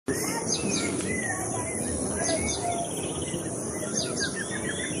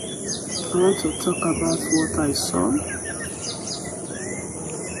I want to talk about what I saw.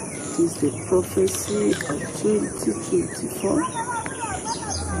 This is the prophecy of 2024.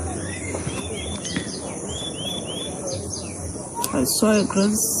 I saw a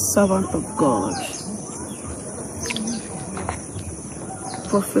great servant of God.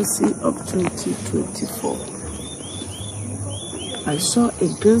 Prophecy of 2024. I saw a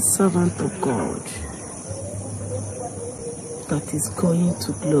great servant of God that is going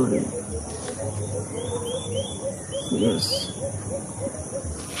to glory. Yes.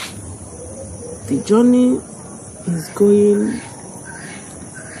 The journey is going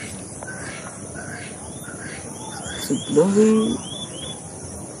to glory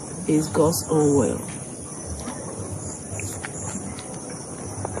is God's own will.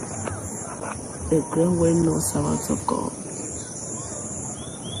 A great well-known servant of God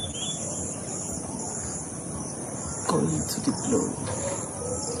going to the glory.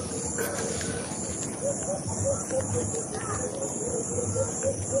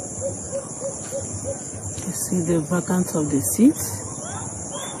 You see the vacant of the seats.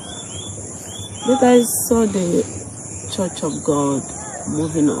 But I saw the Church of God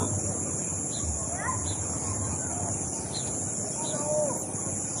moving on.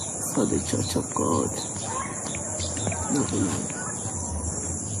 For the Church of God moving on.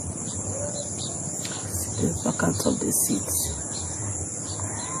 The vacant of the seats.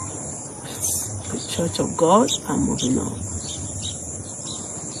 The Church of God are moving on.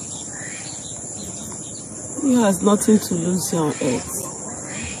 He has nothing to lose here on earth.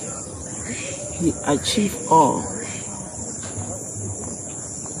 He achieved all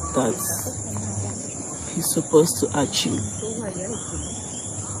that he's supposed to achieve.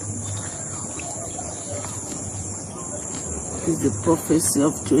 This is the prophecy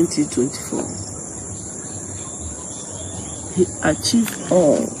of 2024. He achieved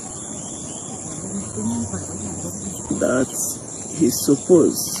all that he's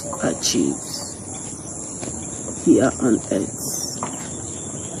supposed to achieve here on earth.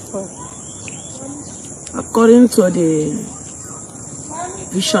 According to the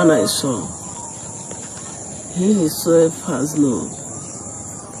vision I saw, he himself has known,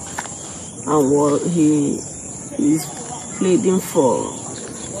 and what he is pleading for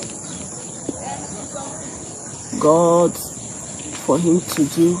God for him to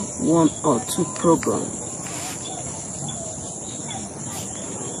do 1 or 2 programs.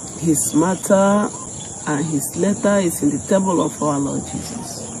 His matter and his letter is in the table of our Lord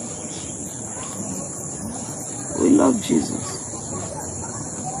Jesus. We love Jesus.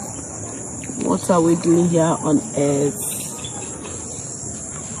 What are we doing here on earth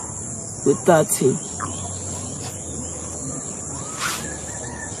without him?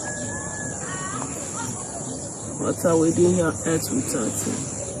 What are we doing here on earth without him?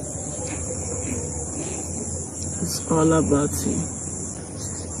 It's all about him.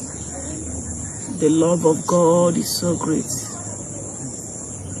 The love of God is so great.